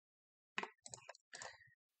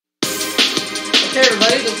Okay,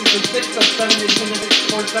 everybody, this is the 6th of 7 days in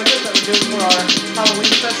 64 seconds that we're doing for our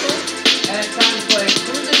Halloween special. And it's time to play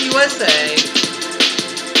Cruis'n USA.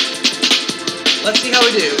 Let's see how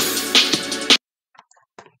we do.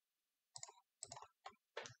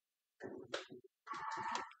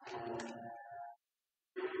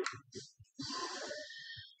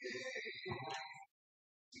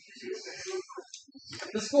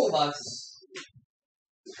 The school bus.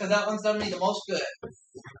 Because that one's done me the most good.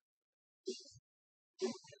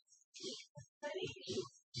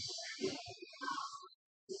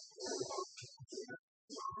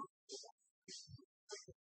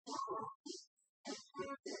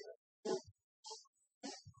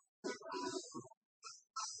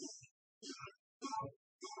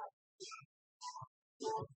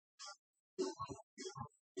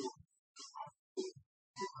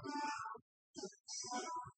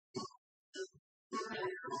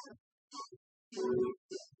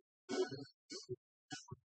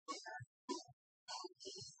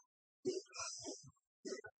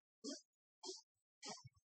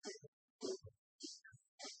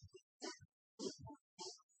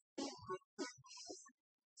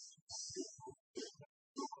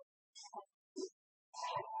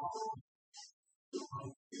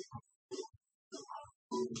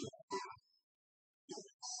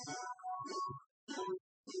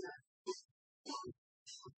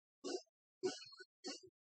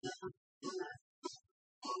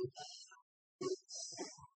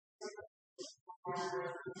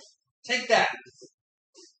 Take that.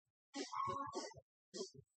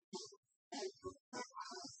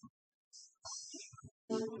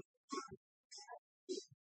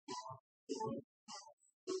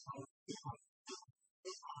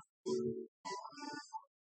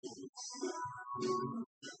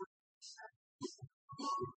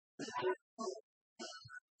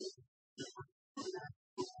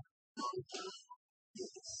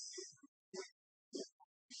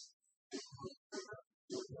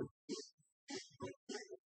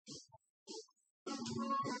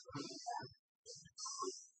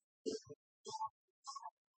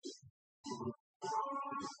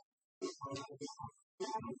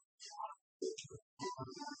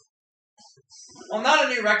 Well, not a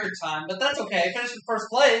new record time, but that's okay. I finished in first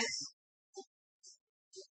place.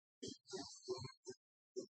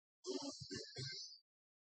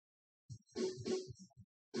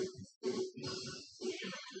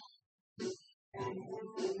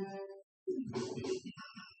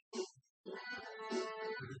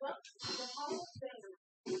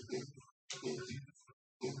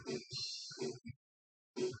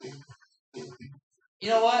 You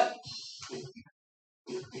know what?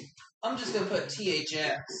 I'm just going to put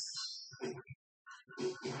THX.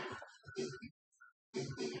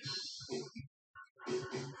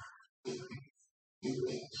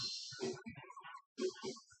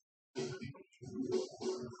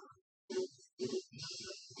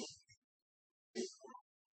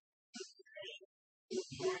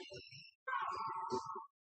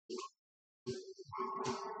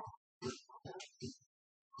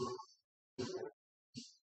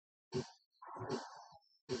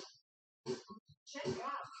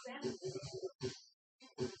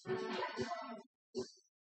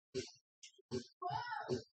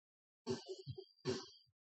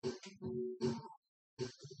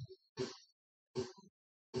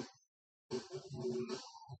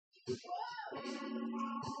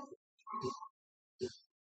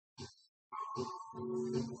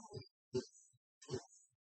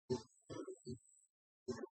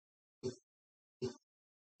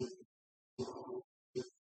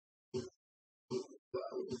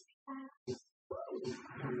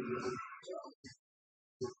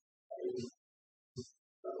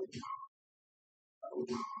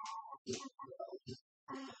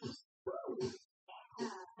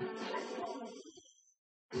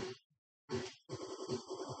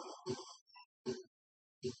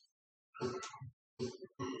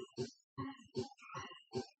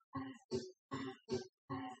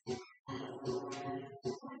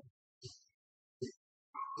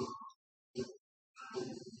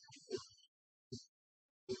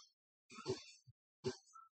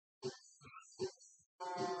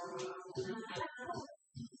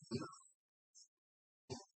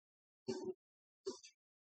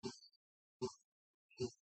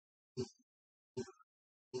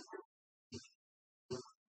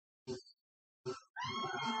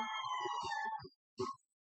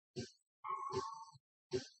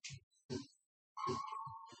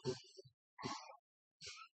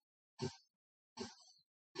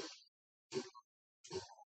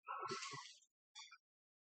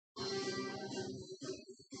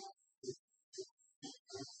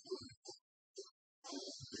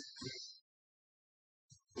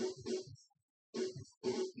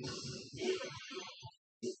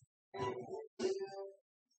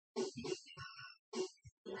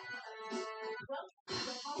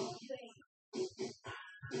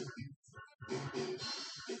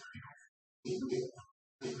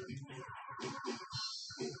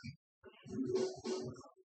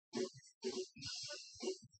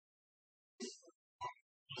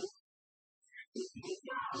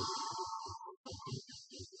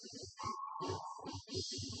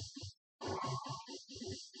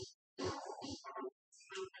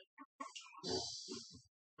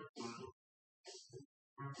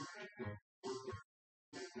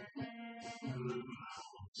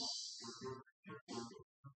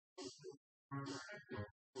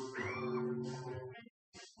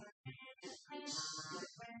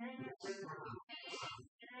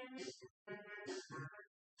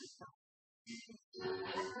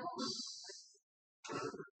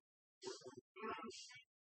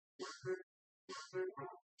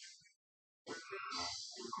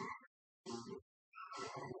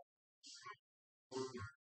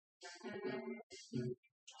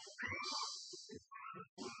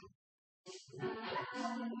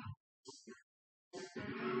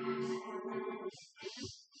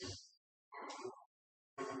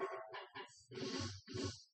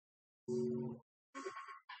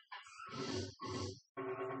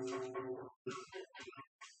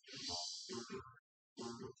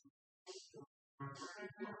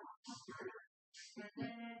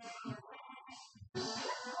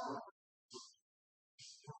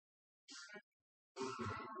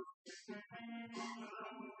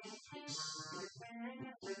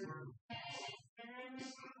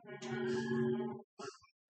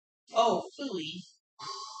 Oh, phooey.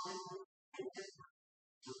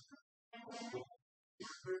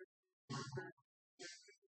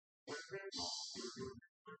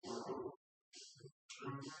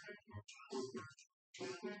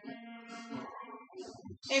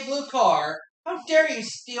 Hey, blue car. How dare you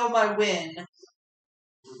steal my win?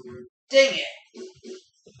 Dang it.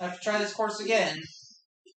 I have to try this course again.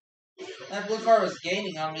 That blue car was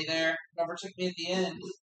gaining on me there. It overtook me at the end.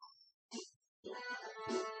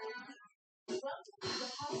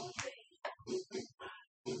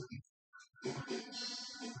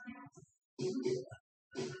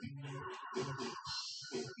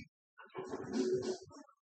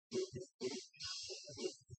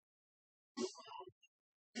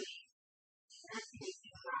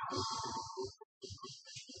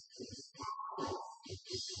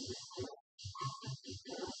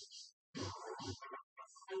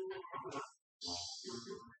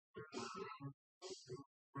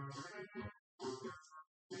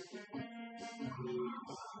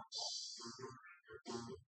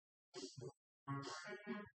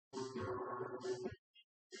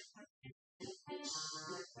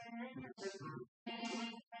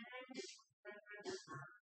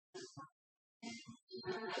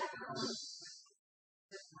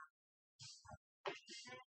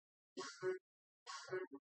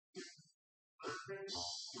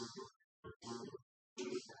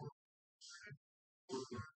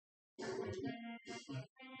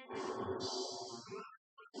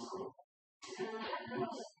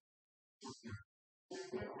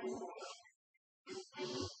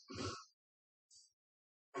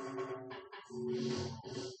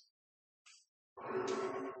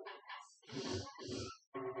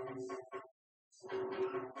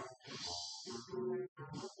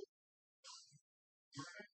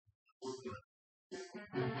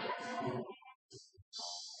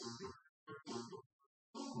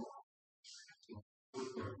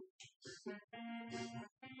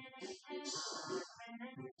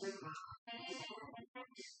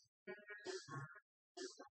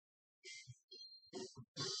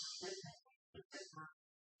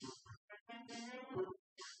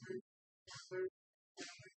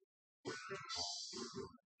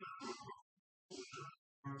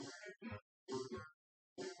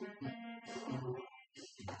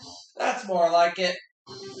 That's more like it.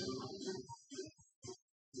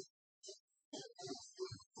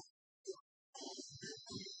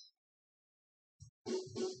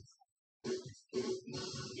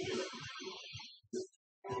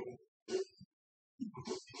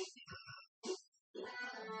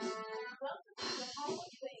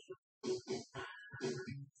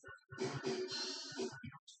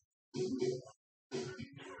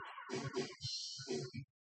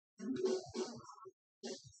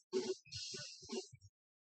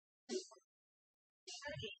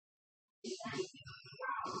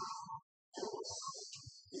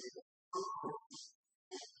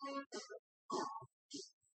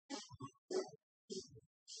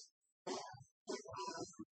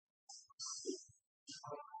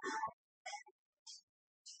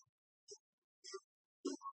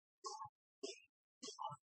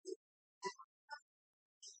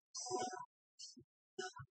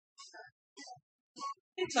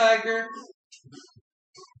 Hey, Tiger.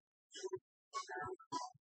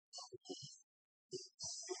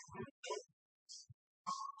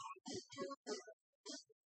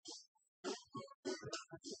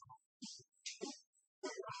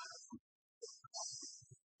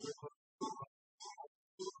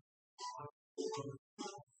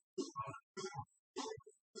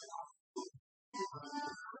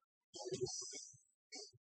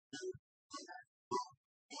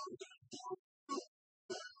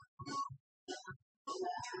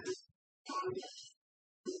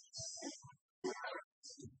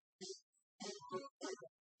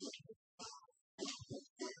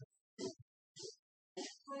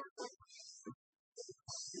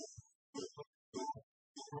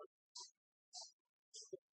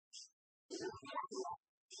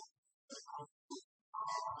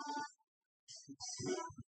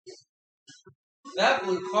 That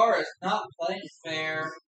blue car is not playing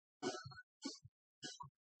fair.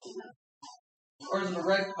 Or is it a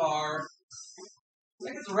red car? I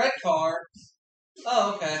think it's a red car.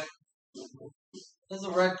 Oh, okay. This is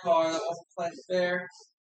a red car that wasn't playing fair.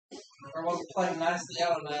 Or wasn't playing nicely, I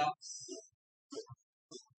don't know.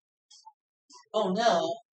 Oh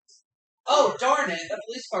no. Oh, darn it. That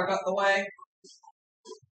police car got in the way.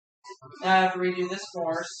 Now I have to redo this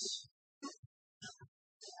course.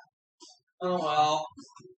 Oh well.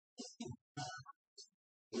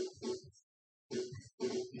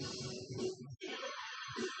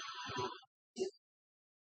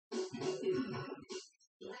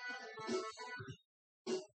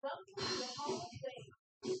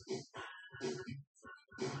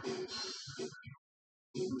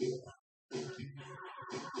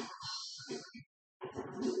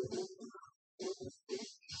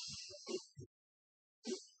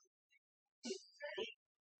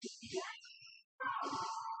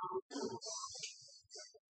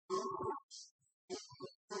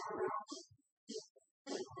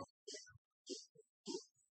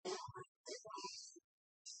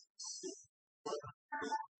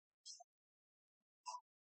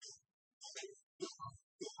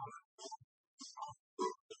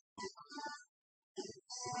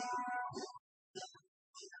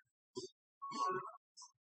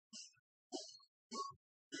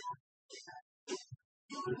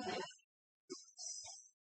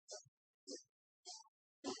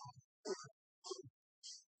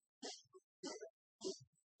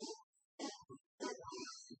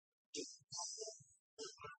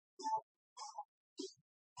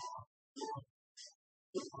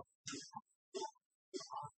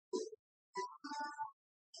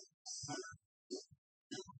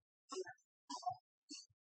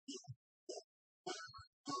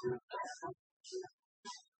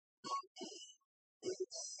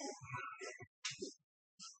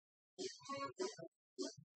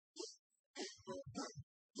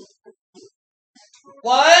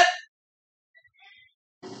 What?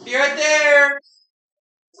 Be right there.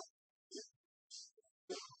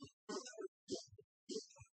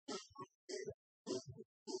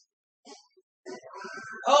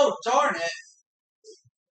 Oh, darn it.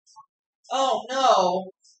 Oh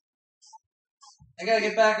no. I gotta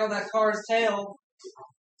get back on that car's tail.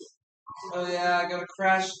 Oh yeah, I gotta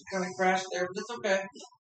crash, there, but it's okay.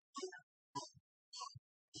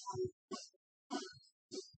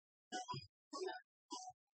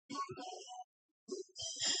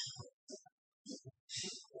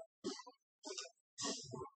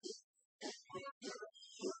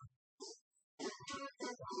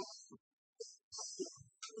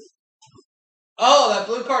 Oh, that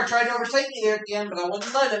blue car tried to overtake me there at the end, but I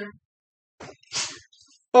wouldn't let him.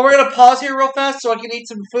 But we're gonna pause here real fast so I can eat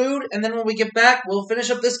some food, and then when we get back, we'll finish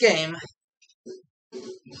up this game.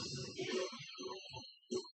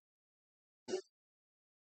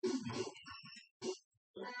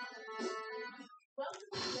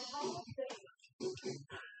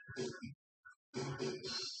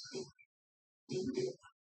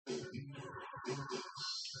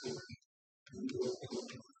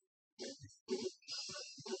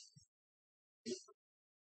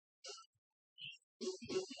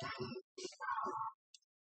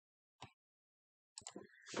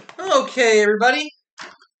 Okay, everybody.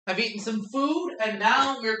 I've eaten some food, and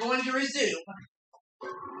now we're going to resume.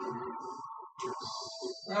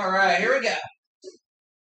 Alright, here we go.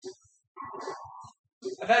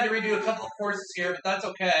 I've had to redo a couple of courses here, but that's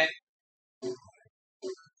okay.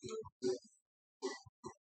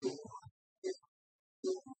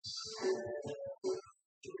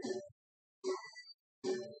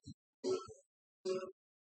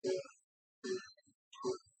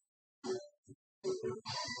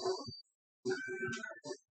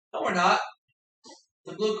 No, we're not.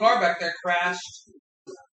 The blue car back there crashed.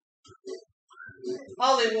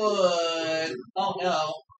 Hollywood! Oh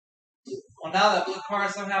no. Well, now that blue car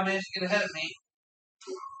somehow managed to get ahead of me.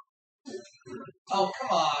 Oh, come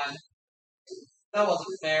on. That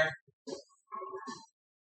wasn't fair.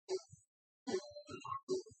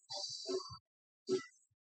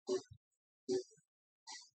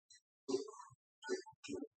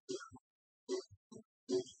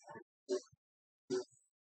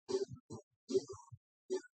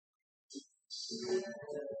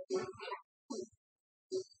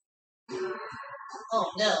 Oh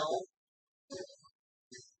no.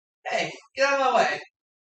 Hey, get out of my way.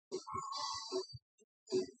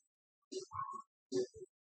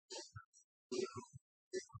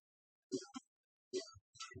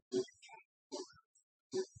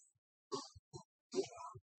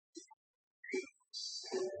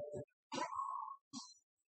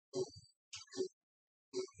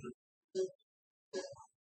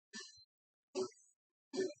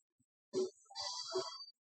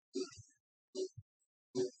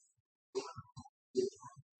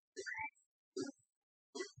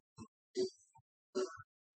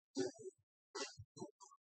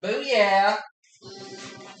 Booyah!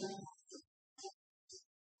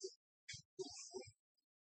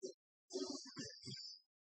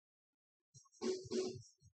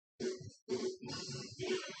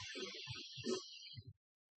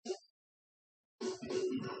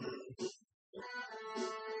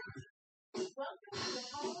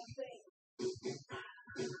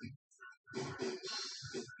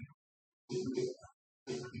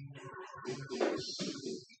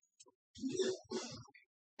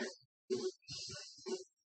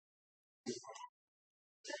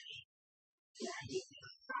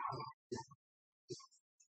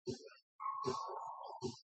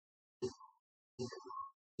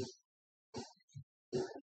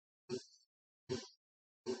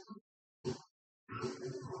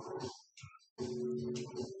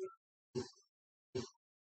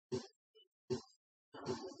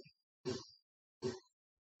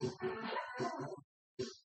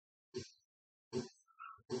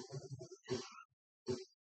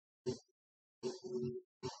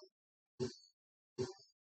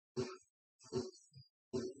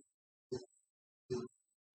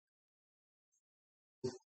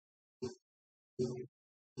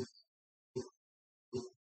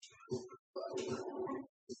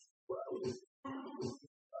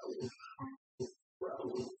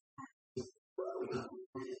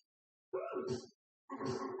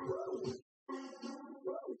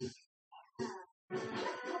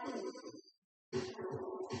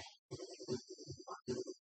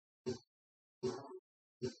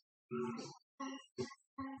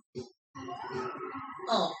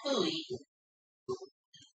 Oh, phooey.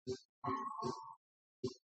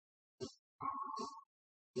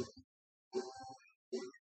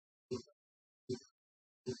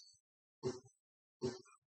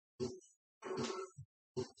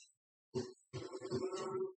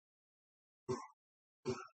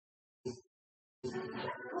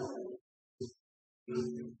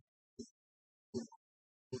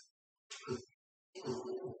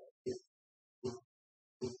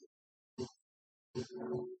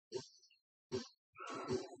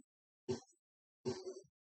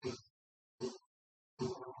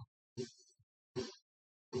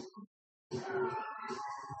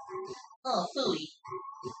 Oh, phooey.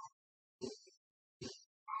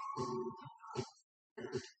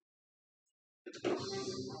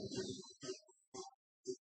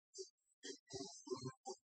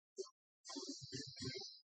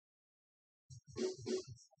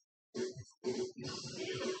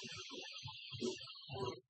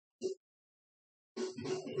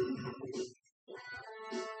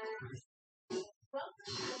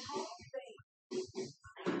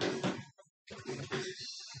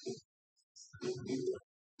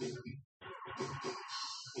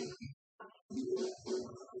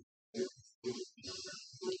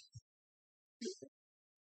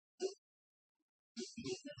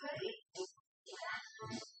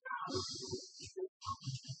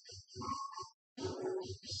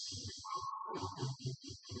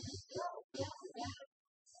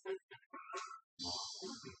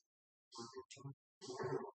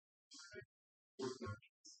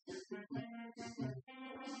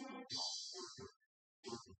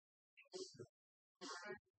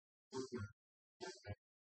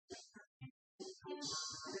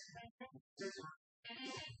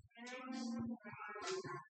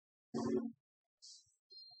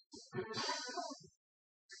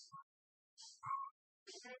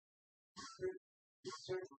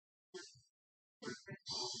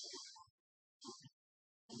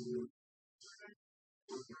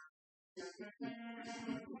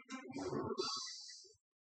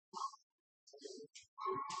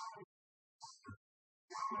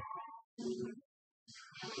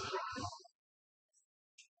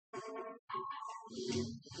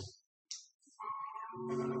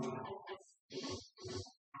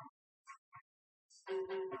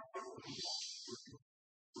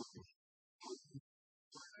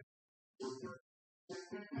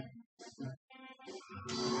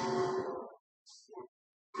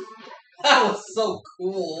 That was so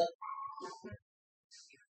cool.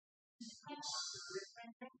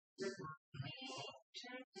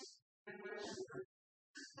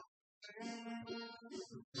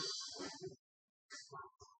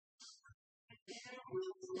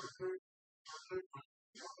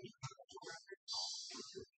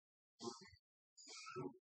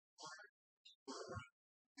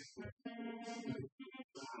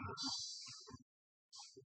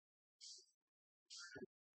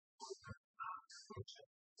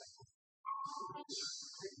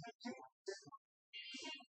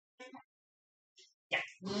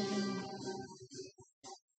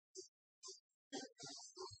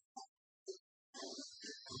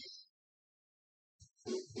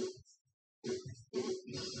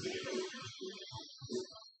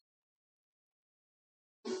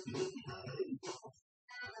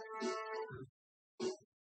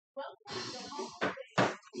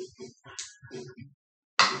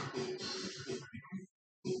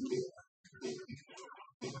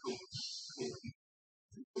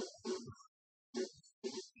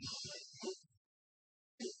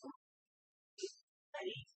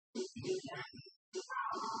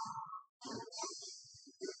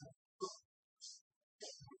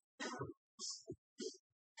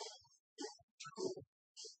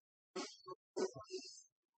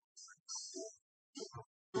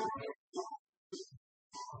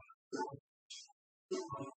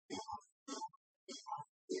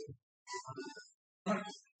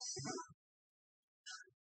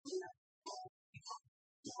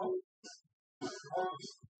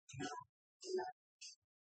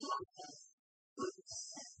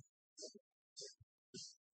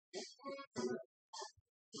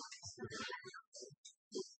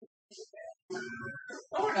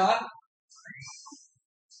 No, we're not.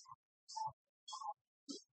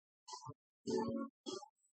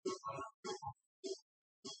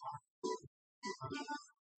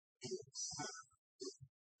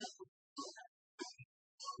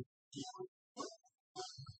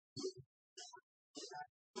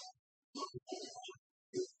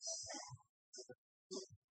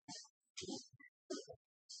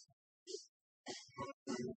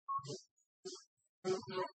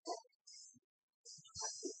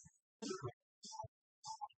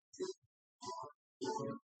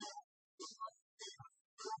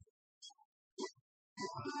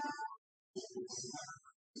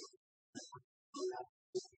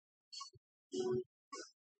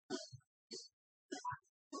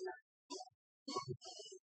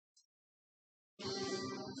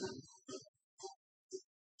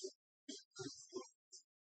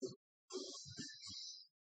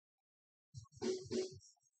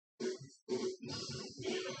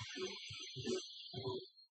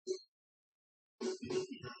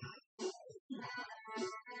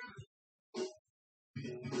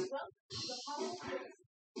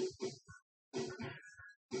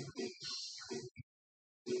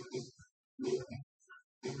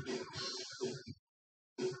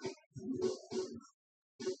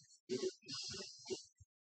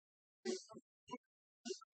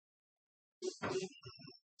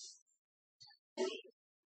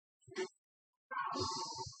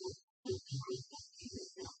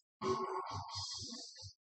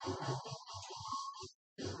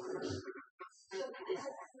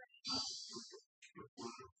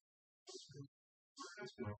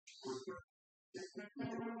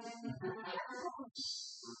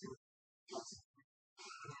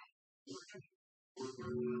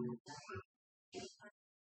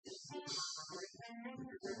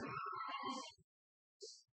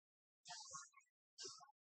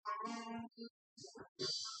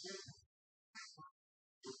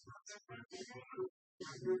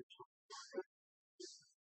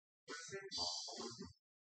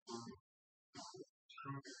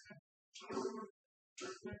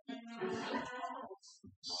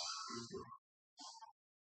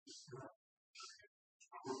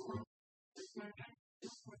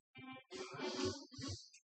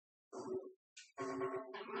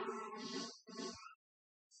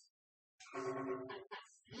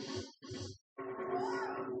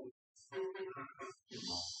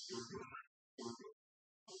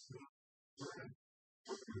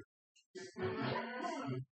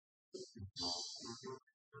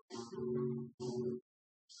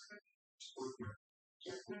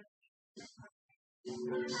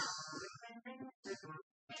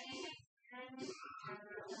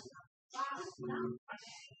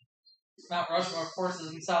 Mount Rushmore, of course,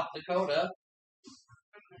 is in South Dakota.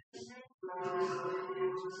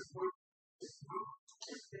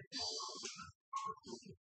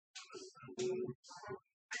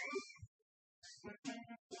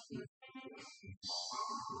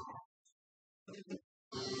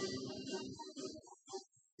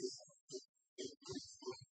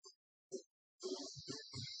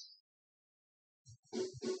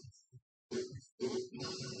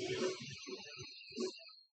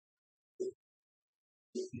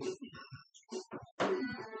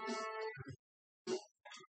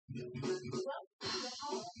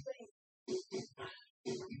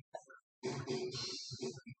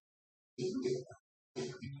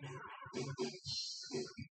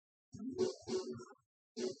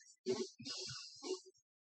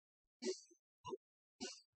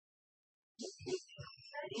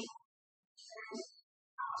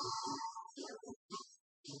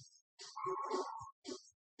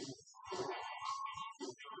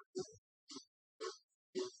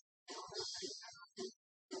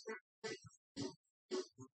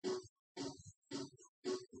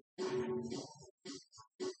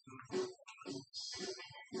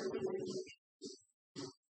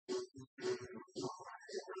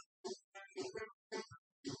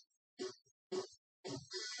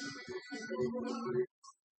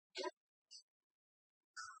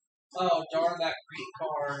 Oh, darn that green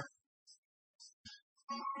car.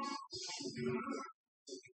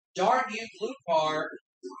 Darn you, blue car.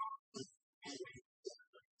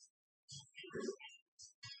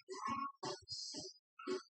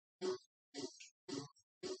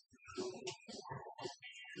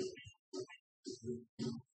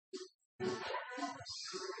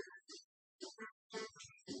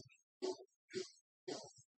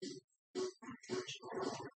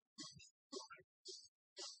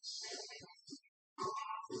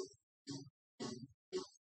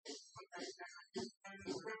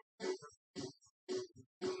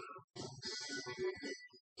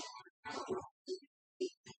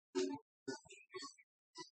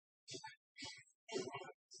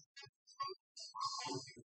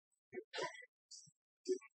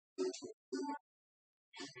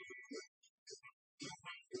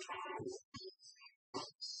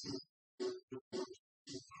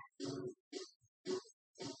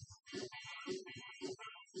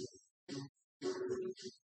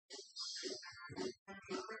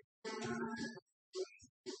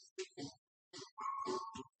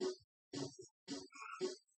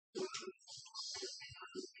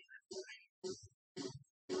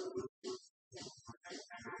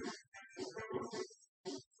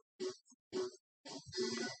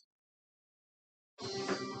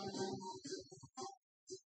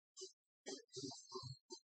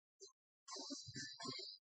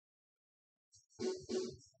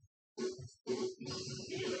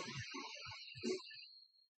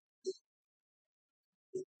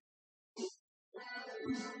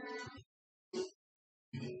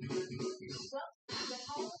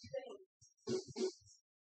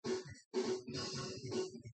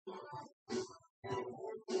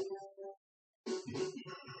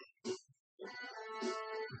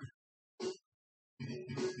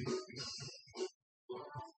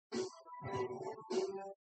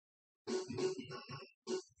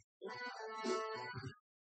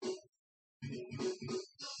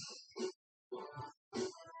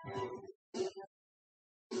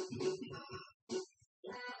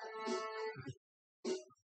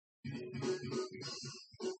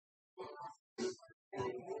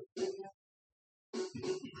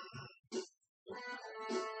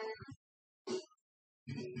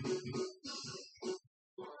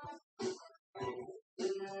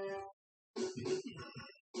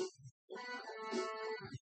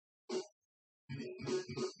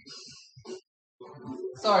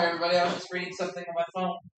 Sorry, everybody. I was just reading something on my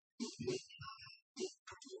phone.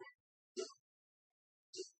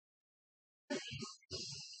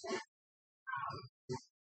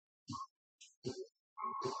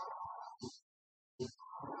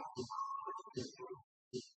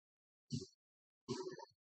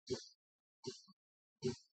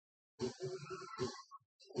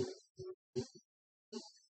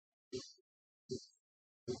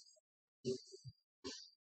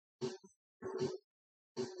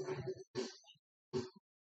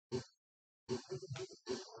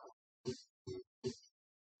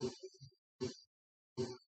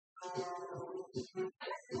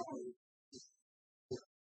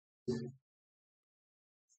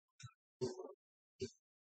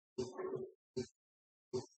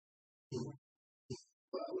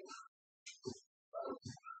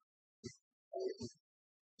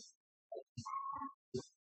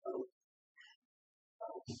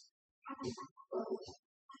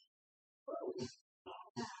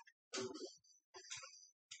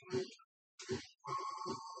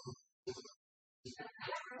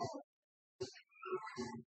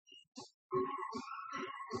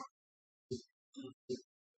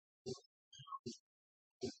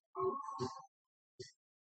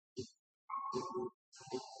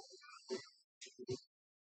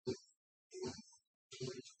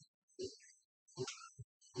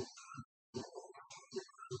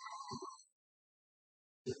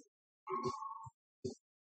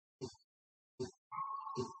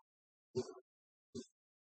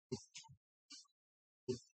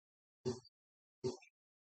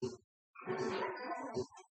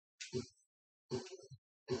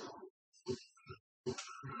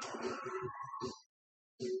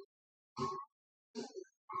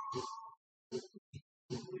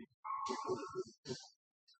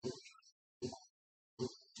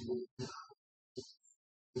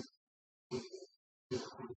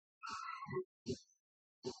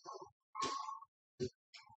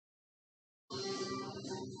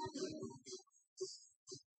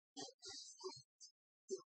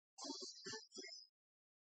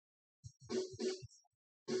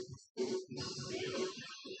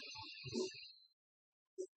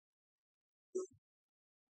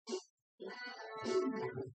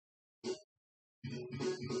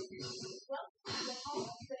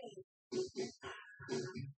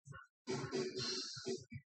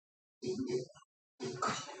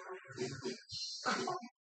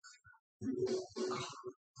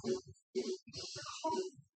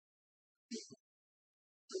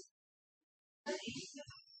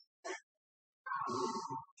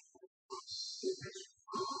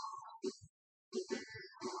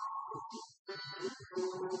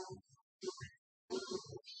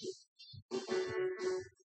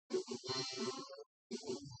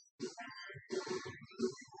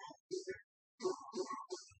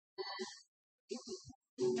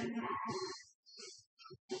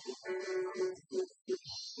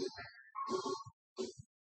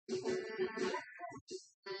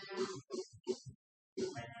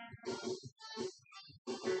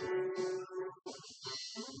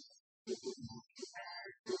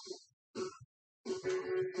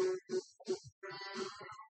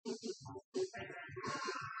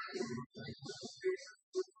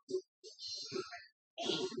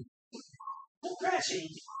 Crashing.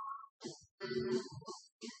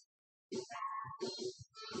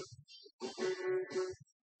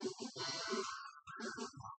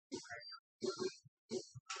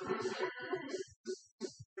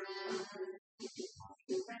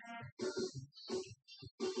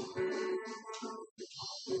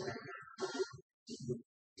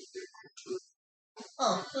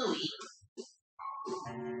 Oh, hooey.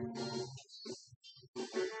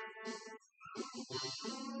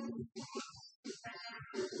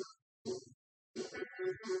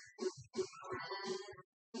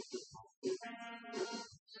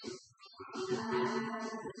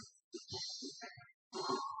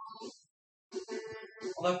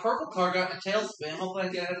 Well, that purple car got in a tailspin. Hopefully I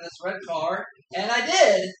can get ahead of this red car. And I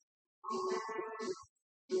did!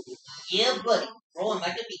 Yeah, buddy. Rolling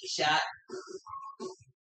like a big shot.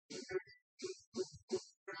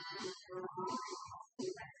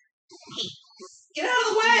 Hey, get out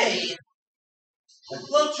of the way!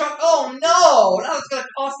 That little truck. Oh no! Now it's gonna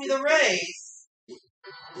cost me the race!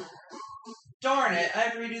 Darn it, I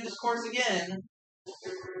have to redo this course again.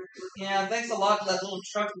 Yeah, thanks a lot to that little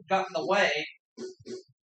truck who got in the way.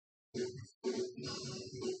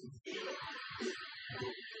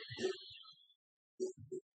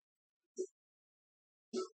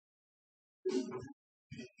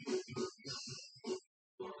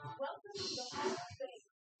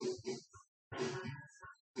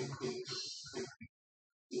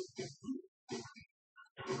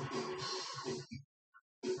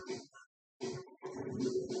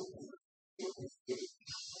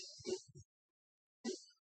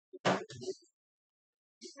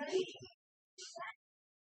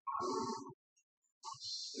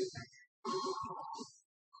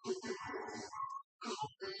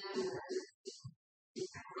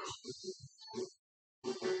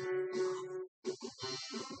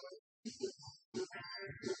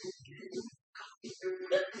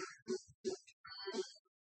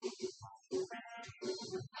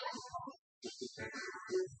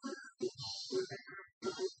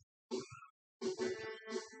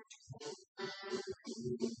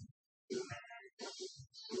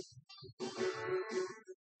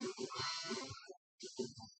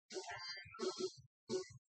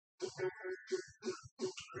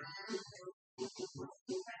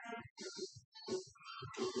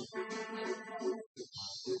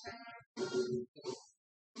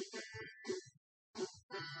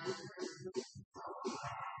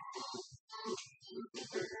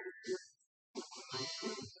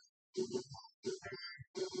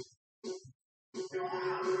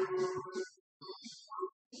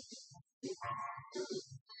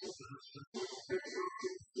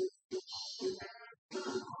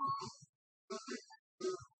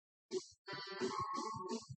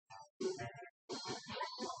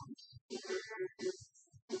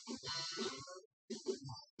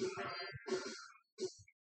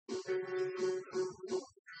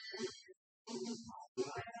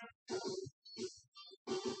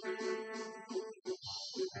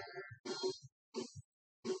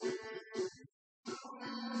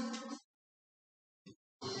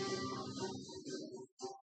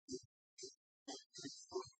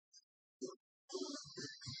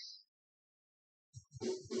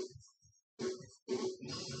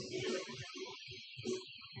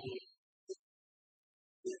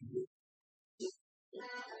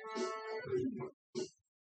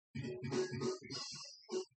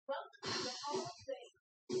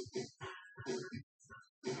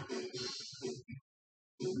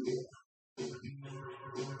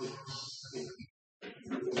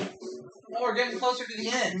 Oh, we're getting closer to the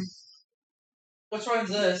end. Which one's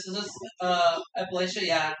this? Is this Appalachia?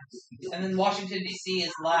 Yeah. And then Washington, D.C.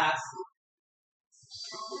 is last.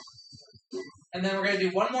 And then we're going to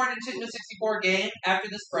do one more Nintendo 64 game after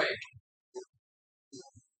this break.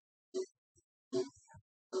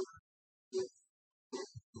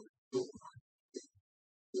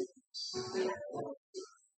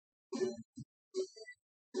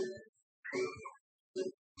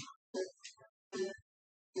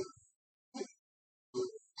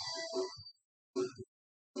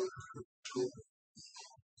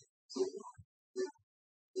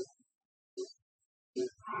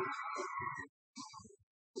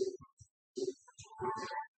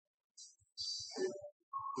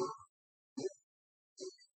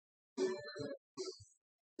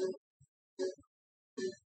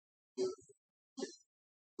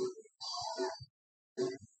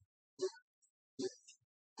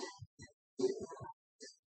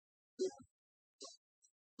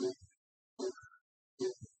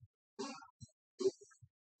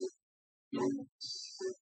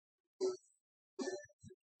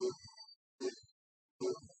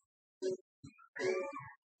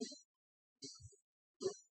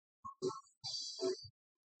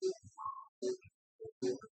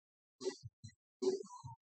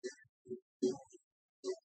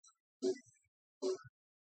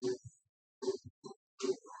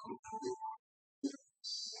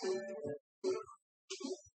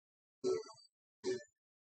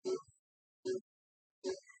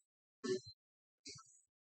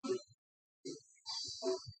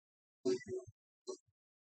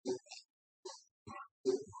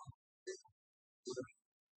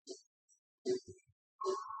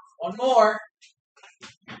 One more.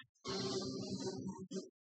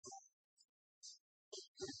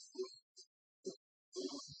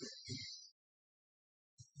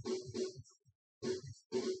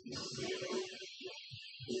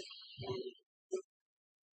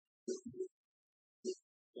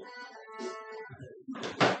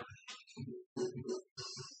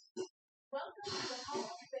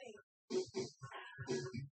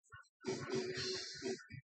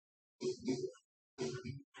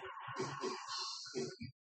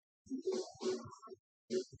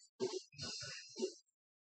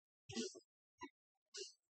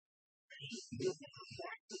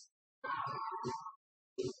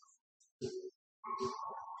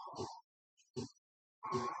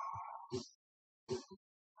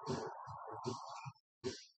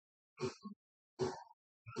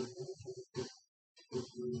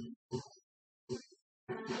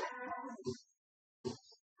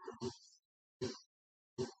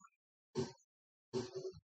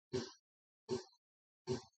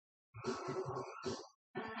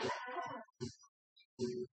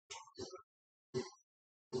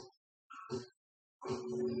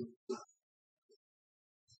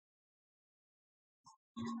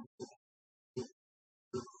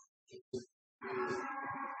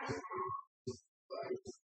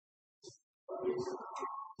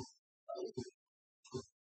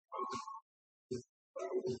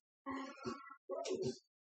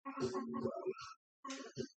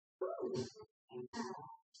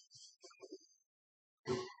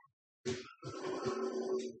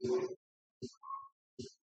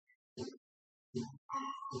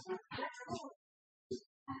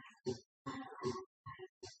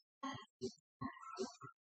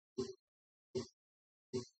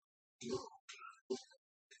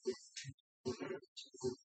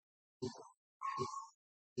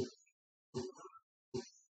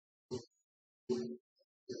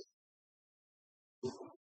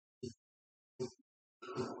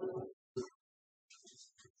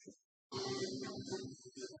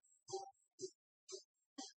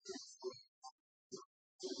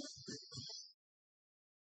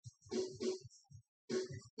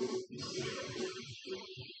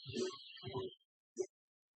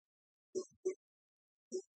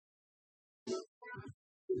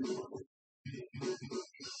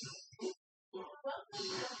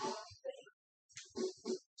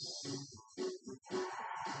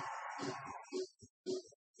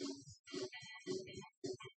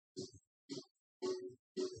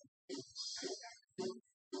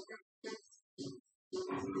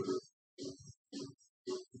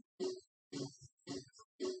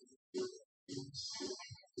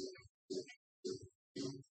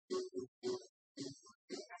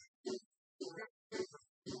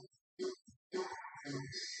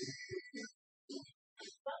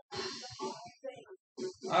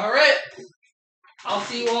 Alright. I'll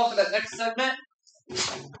see you all for that next segment.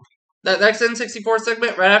 That next N64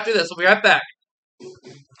 segment right after this. We'll be right back.